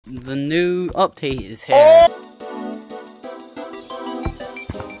The new update is here.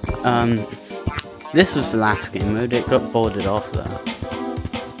 This was the last game mode. It got boarded off though.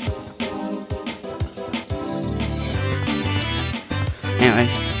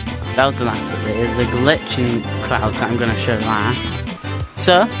 Anyways, that was the last of it. There's a glitch in clouds that I'm gonna show last.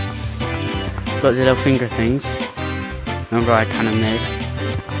 So, got little finger things. Remember I kinda made.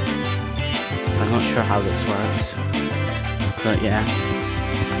 I'm not sure how this works. But yeah.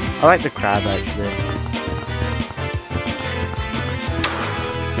 I like the crab actually.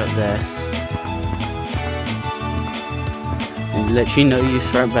 Got this. Literally no use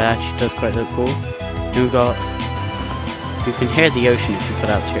for it, but it actually does quite look cool. And we've got, you can hear the ocean if you put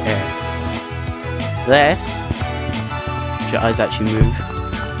out your ear. This, your eyes actually move.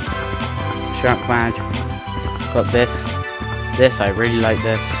 Shark badge. Got this. This, I really like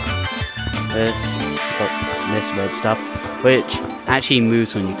this. This, got this weird stuff, which actually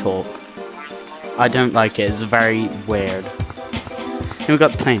moves when you talk. I don't like it, it's very weird. And we've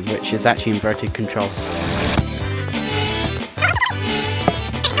got the plane, which is actually inverted controls.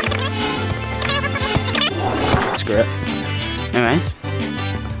 Screw it. Anyways.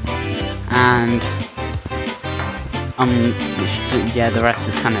 And yeah, the rest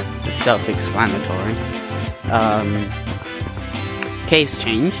is kind of self-explanatory. Caves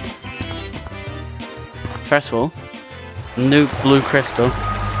changed. First of all, new blue crystal.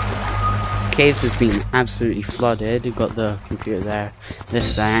 Caves has been absolutely flooded. You've got the computer there,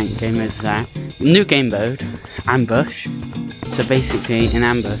 this there, Gamemode's there. New game mode, ambush. So basically an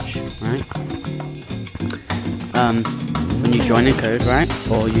ambush, right? When you join a code, right,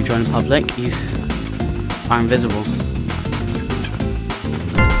 or you join a public, you are invisible.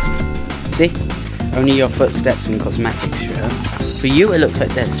 See? Only your footsteps and cosmetics show. For you it looks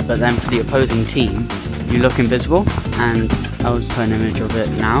like this, but then for the opposing team, you look invisible, and I'll put an image of it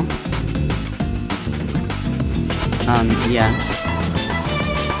now. Yeah.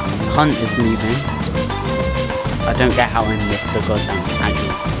 Hunt is leaving. I don't get how I missed the goddamn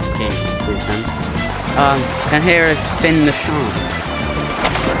actual game with them. And here is Finn the Shark.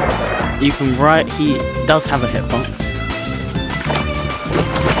 You can write, he does have a hitbox.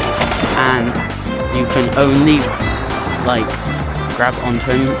 And you can only, like, grab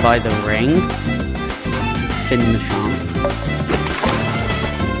onto him by the ring. This is Finn the Shark.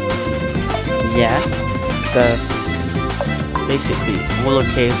 Yeah, so basically all the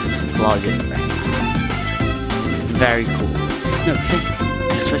caves is flooded right now. Very cool. No, Finn,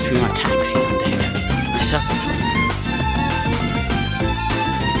 you're supposed to be my taxi one day. My stuff is right now.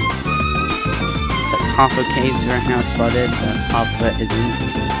 It's like half of caves right now is flooded, but half of it isn't.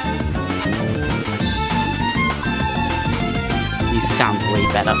 These sound way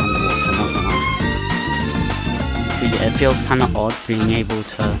better underwater, not gonna lie. It feels kind of odd being able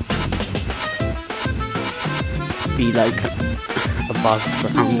to be like above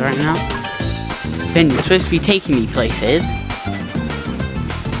ground right now. Then you're supposed to be taking me places.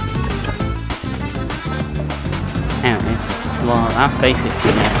 Anyways, well that's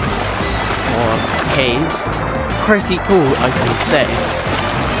basically it for caves. Pretty cool, I can say.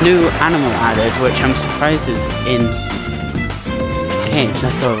 New animal added, which I'm surprised is in caves. I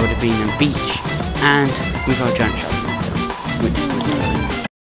thought it would have been a beach. And we've got a giant shark,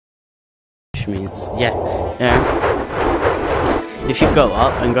 which means, yeah. If you go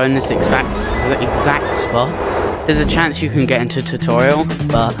up and go in this exact spot, there's a chance you can get into tutorial,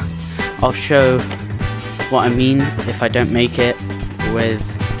 but I'll show what I mean if I don't make it with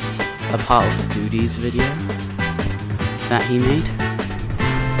a part of Goody's video that he made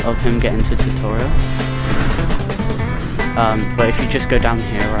of him getting to tutorial. But if you just go down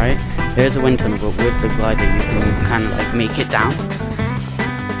here, right, there's a wind tunnel, but with the glider you can kind of like make it down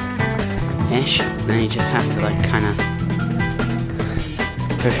ish, and then you just have to like kind of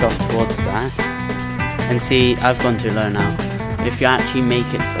push off towards that. And see, I've gone too low now. If you actually make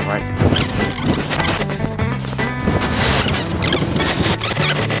it to the right point.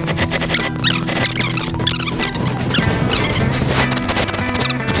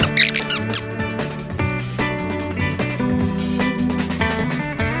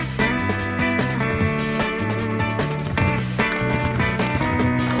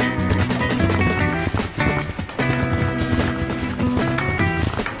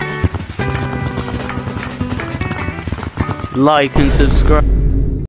 Like and subscribe.